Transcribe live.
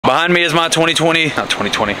Behind me is my 2014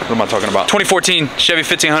 Chevy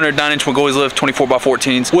 1500 9-inch Mcgaughys lift,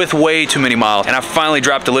 24x14s with way too many miles. And I finally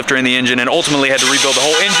dropped the lifter in the engine and ultimately had to rebuild the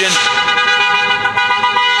whole engine.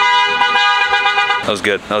 That was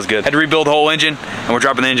good, that was good. Had to rebuild the whole engine, and we're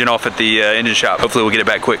dropping the engine off at the engine shop. Hopefully we'll get it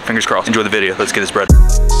back quick, fingers crossed. Enjoy the video, let's get this bread.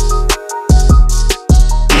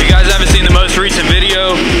 If you guys haven't seen the most recent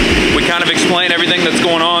video, we kind of explain everything that's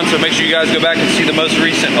going on, so make sure you guys go back and see the most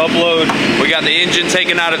recent upload. We got the engine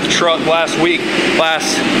taken out of the truck last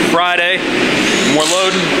Friday. And we're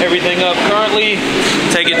loading everything up currently,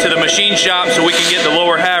 take it to the machine shop so we can get the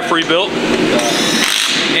lower half rebuilt.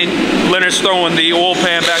 And Leonard's throwing the oil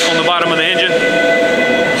pan back on the bottom of the engine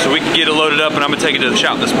so we can get it loaded up, and I'm gonna take it to the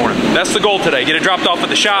shop this morning. That's the goal today, get it dropped off at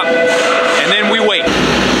the shop, and then we wait.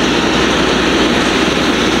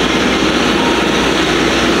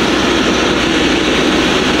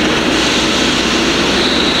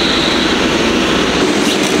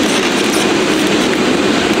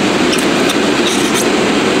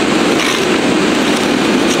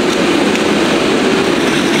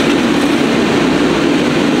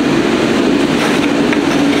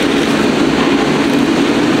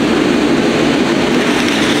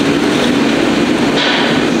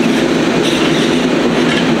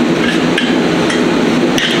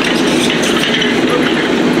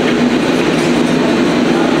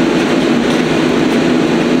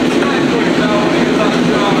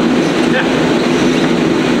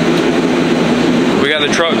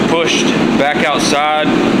 Back outside.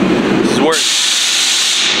 This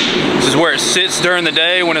is where it sits during the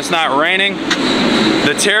day when it's not raining.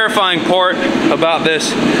 The terrifying part about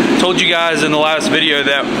this, told you guys in the last video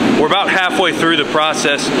that we're about halfway through the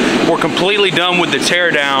process. We're completely done with the tear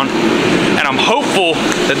down, and I'm hopeful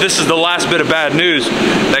that this is the last bit of bad news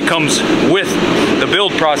that comes with the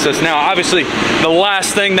build process. Now, obviously, the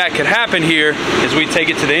last thing that could happen here is we take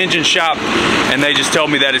it to the engine shop and they just tell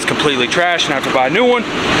me that it's completely trashed and I have to buy a new one,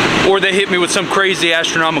 or they hit me with some crazy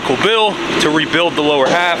astronomical bill to rebuild the lower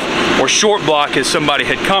half, or short block as somebody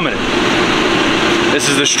had commented. This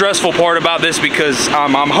is the stressful part about this because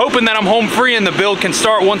I'm hoping that I'm home free and the build can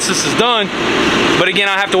start once this is done. But again,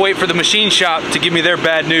 I have to wait for the machine shop to give me their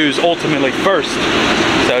bad news ultimately first.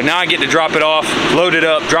 So now I get to drop it off, load it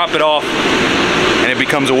up, drop it off, and it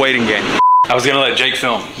becomes a waiting game. I was gonna let Jake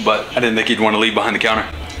film, but I didn't think he'd want to leave behind the counter.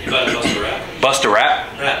 You about to bust a rap? Bust a rap?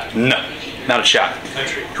 Rap. No, not a shot.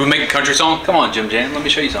 Country. Can we make a country song? Come on, Jim Jan, let me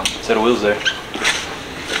show you something. Set of wheels there.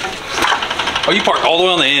 Oh, you parked all the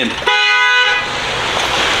way on the end.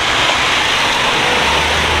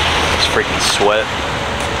 Freaking sweat.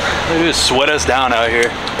 They just sweat us down out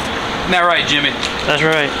here. Isn't that right, Jimmy? That's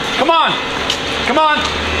right. Come on. Come on.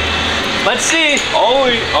 Let's see.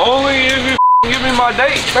 Only if you give me my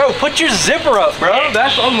date. Bro, put your zipper up, bro.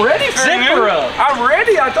 I'm ready for it. Zipper up. I'm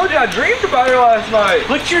ready. I told you I dreamed about it last night.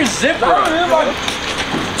 Put your zipper up.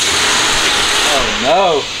 Oh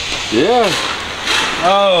no. Yeah.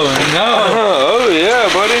 Oh no. Oh yeah,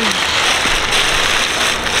 buddy.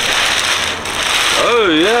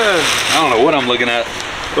 Oh yeah. I don't know what I'm looking at.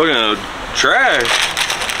 Looking at trash.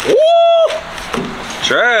 Woo!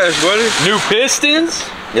 Trash, buddy. New pistons?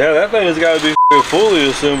 Yeah, that thing has got to be fully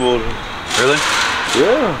assembled. Really?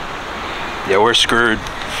 Yeah. Yeah, we're screwed.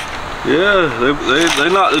 Yeah, they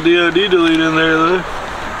knocked the DOD delete in there though.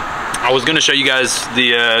 I was gonna show you guys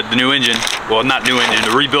the new engine. Well, not new engine,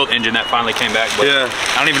 the rebuilt engine that finally came back. But yeah.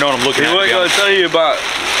 I don't even know what I'm looking at. He wasn't gonna tell you about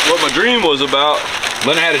what my dream was about.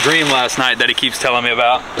 Leonard had a dream last night that he keeps telling me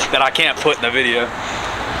about that I can't put in the video.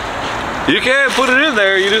 You can put it in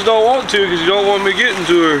there, you just don't want to because you don't want me getting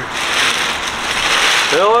to her.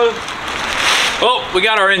 Hello? Well, we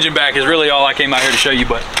got our engine back is really all I came out here to show you,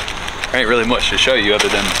 but there ain't really much to show you other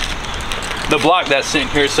than the block that's sitting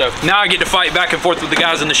here. So now I get to fight back and forth with the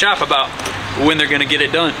guys in the shop about when they're gonna get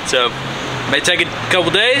it done. So may take a couple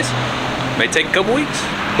days, may take a couple weeks,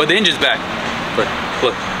 but the engine's back. Look,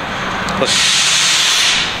 look, look.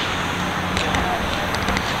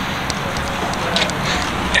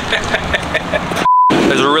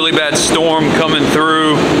 There's a really bad storm coming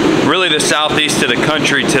through really the southeast of the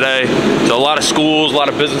country today. So a lot of schools, a lot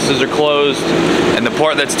of businesses are closed. And the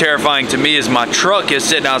part that's terrifying to me is my truck is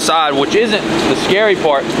sitting outside, which isn't the scary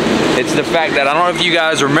part. It's the fact that I don't know if you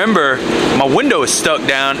guys remember, my window is stuck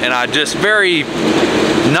down and I just very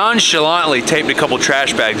nonchalantly taped a couple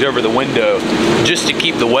trash bags over the window just to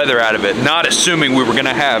keep the weather out of it, not assuming we were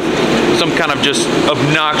gonna have some kind of just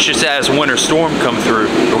obnoxious ass winter storm come through.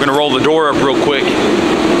 We're gonna roll the door up real quick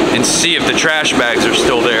and see if the trash bags are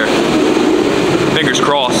still there. Fingers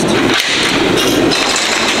crossed.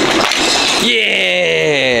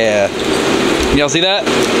 Yeah! Y'all see that?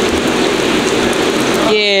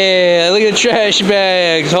 Yeah, look at the trash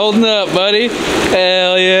bags holding up, buddy.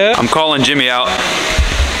 Hell yeah. I'm calling Jimmy out.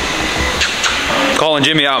 Calling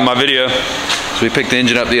Jimmy out in my video. So we picked the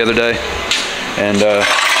engine up the other day, and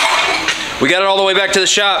we got it all the way back to the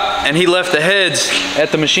shop, and he left the heads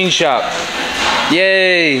at the machine shop.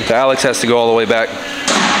 Yay! So Alex has to go all the way back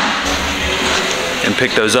and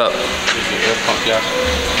pick those up.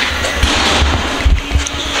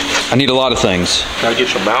 I need a lot of things. Gotta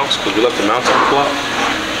get your mounts, because we left the mounts on the block.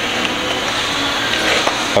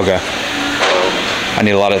 Okay.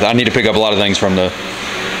 I need to pick up a lot of things from the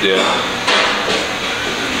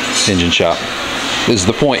engine shop. This is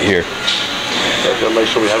the point here. Gotta make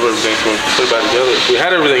sure we have everything so we can put it back together. If we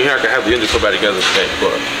had everything here, I could have the engine put back together today,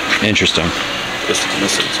 but interesting. Just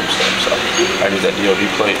missing some stuff, so I need that DOD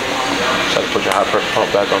plate. So I can put your high pressure pump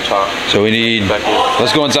back on top. So we need,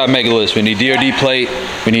 let's go inside and make a list. We need DOD plate,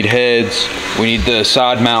 we need heads, we need the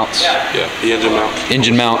side mounts. Yeah, the engine mount.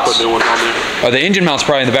 Engine mounts. Put new one on there. Are the engine mounts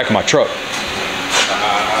probably in the back of my truck?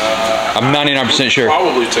 I'm 99% sure.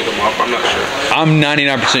 Probably take them off, I'm not sure. I'm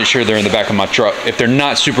 99% sure they're in the back of my truck. If they're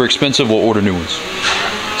not super expensive, we'll order new ones.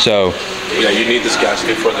 So. Yeah, you need this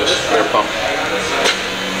gasket for this air pump.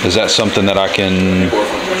 Is that something that I can?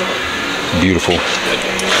 Beautiful.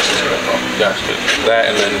 Gasket. That,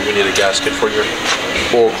 and then we need a gasket for your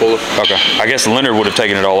oil cooler. Okay. I guess Leonard would have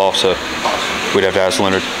taken it all off, so we'd have to ask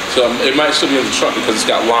Leonard. So it might still be in the truck because it's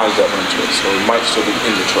got lines that run to it, so it might still be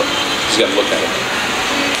in the truck. Just gotta look at it.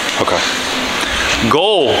 Okay.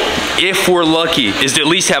 Goal, if we're lucky, is to at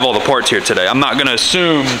least have all the parts here today. I'm not gonna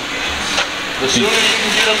assume. The sooner you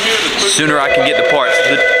can get them here, the quicker. Sooner I can get the parts.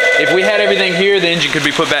 If we had everything here, the engine could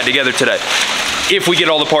be put back together today. If we get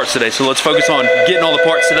all the parts today. So let's focus on getting all the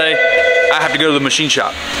parts today. I have to go to the machine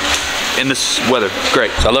shop in this weather.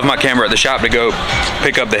 Great. So I left my camera at the shop to go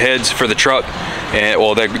pick up the heads for the truck. And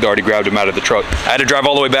well, they already grabbed them out of the truck. I had to drive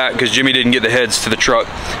all the way back because Jimmy didn't get the heads to the truck.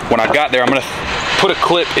 When I got there, I'm gonna put a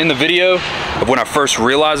clip in the video of when I first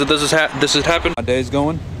realized that this has happened. My day's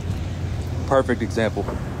going. Perfect example.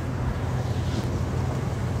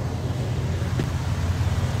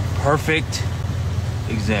 Perfect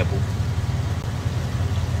example.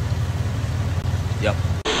 Yep.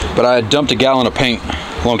 But I had dumped a gallon of paint,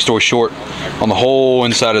 long story short, on the whole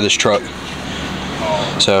inside of this truck.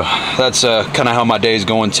 So that's kind of how my day is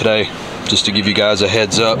going today, just to give you guys a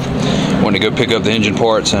heads up. I wanted to go pick up the engine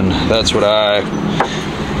parts, and that's what I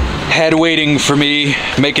had waiting for me,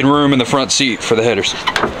 making room in the front seat for the headers.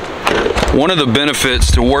 One of the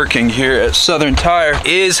benefits to working here at Southern Tire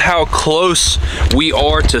is how close we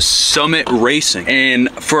are to Summit Racing. And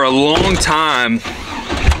for a long time,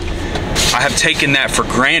 I have taken that for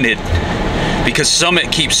granted because Summit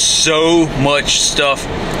keeps so much stuff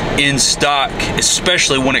in stock,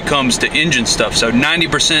 especially when it comes to engine stuff. So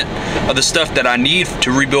 90% of the stuff that I need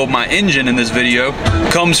to rebuild my engine in this video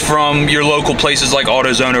comes from your local places like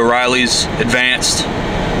AutoZone, O'Reilly's, Advanced,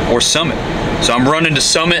 or Summit. So I'm running to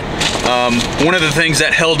Summit. One of the things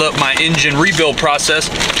that held up my engine rebuild process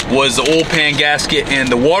was the oil pan gasket and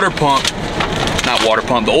the water pump,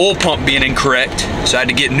 the oil pump being incorrect. So I had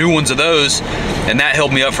to get new ones of those, and that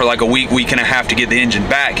held me up for like a week and a half to get the engine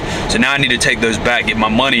back. So now I need to take those back, get my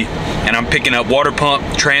money, and I'm picking up water pump,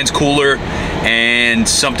 trans cooler, and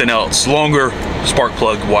something else, longer spark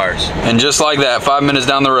plug wires. And just like that, 5 minutes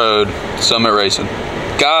down the road, Summit Racing.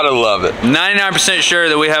 Gotta love it. 99% sure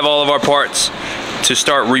that we have all of our parts to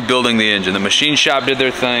start rebuilding the engine. The machine shop did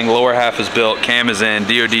their thing, lower half is built, cam is in,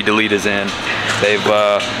 DOD delete is in. They've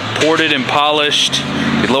ported and polished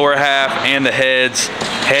the lower half and the heads.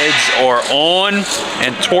 Heads are on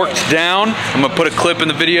and torqued down. I'm gonna put a clip in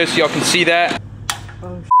the video so y'all can see that.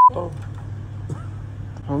 Oh,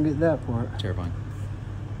 I don't get that part. Terrifying.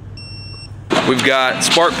 We've got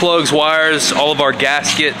spark plugs, wires, all of our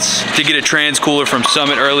gaskets. To get a trans cooler from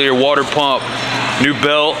Summit earlier, water pump, new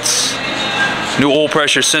belts, new oil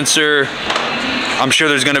pressure sensor. I'm sure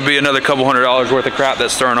there's gonna be another couple $100 worth of crap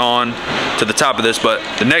that's thrown on to the top of this, but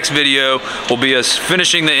the next video will be us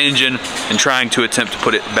finishing the engine and trying to attempt to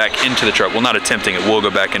put it back into the truck. Well, not attempting, it will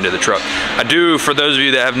go back into the truck. I do, for those of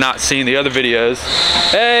you that have not seen the other videos,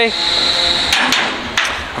 hey,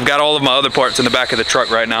 I've got all of my other parts in the back of the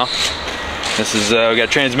truck right now. This is, we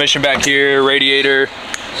got transmission back here, radiator,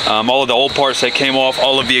 all of the old parts that came off,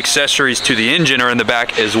 all of the accessories to the engine are in the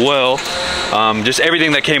back as well. Just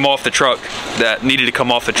everything that came off the truck that needed to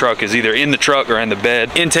come off the truck is either in the truck or in the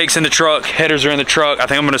bed. Intake's in the truck, headers are in the truck. I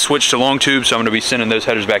think I'm gonna switch to long tube, so I'm gonna be sending those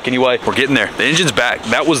headers back anyway. We're getting there. The engine's back.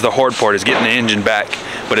 That was the hard part, is getting the engine back.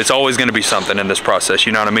 But it's always gonna be something in this process,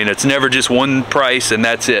 you know what I mean? It's never just one price and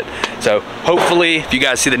that's it. So hopefully, if you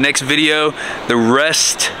guys see the next video, the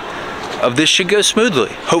rest of this should go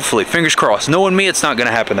smoothly. Hopefully, fingers crossed. Knowing me, it's not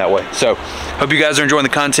gonna happen that way. So, hope you guys are enjoying the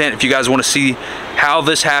content. If you guys wanna see how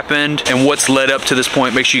this happened and what's led up to this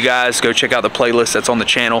point, make sure you guys go check out the playlist that's on the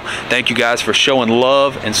channel. Thank you guys for showing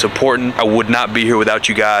love and supporting. I would not be here without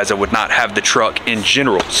you guys. I would not have the truck in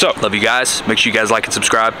general. So, love you guys. Make sure you guys like and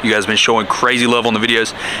subscribe. You guys have been showing crazy love on the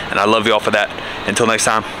videos, and I love you all for that. Until next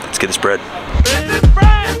time, let's get this bread.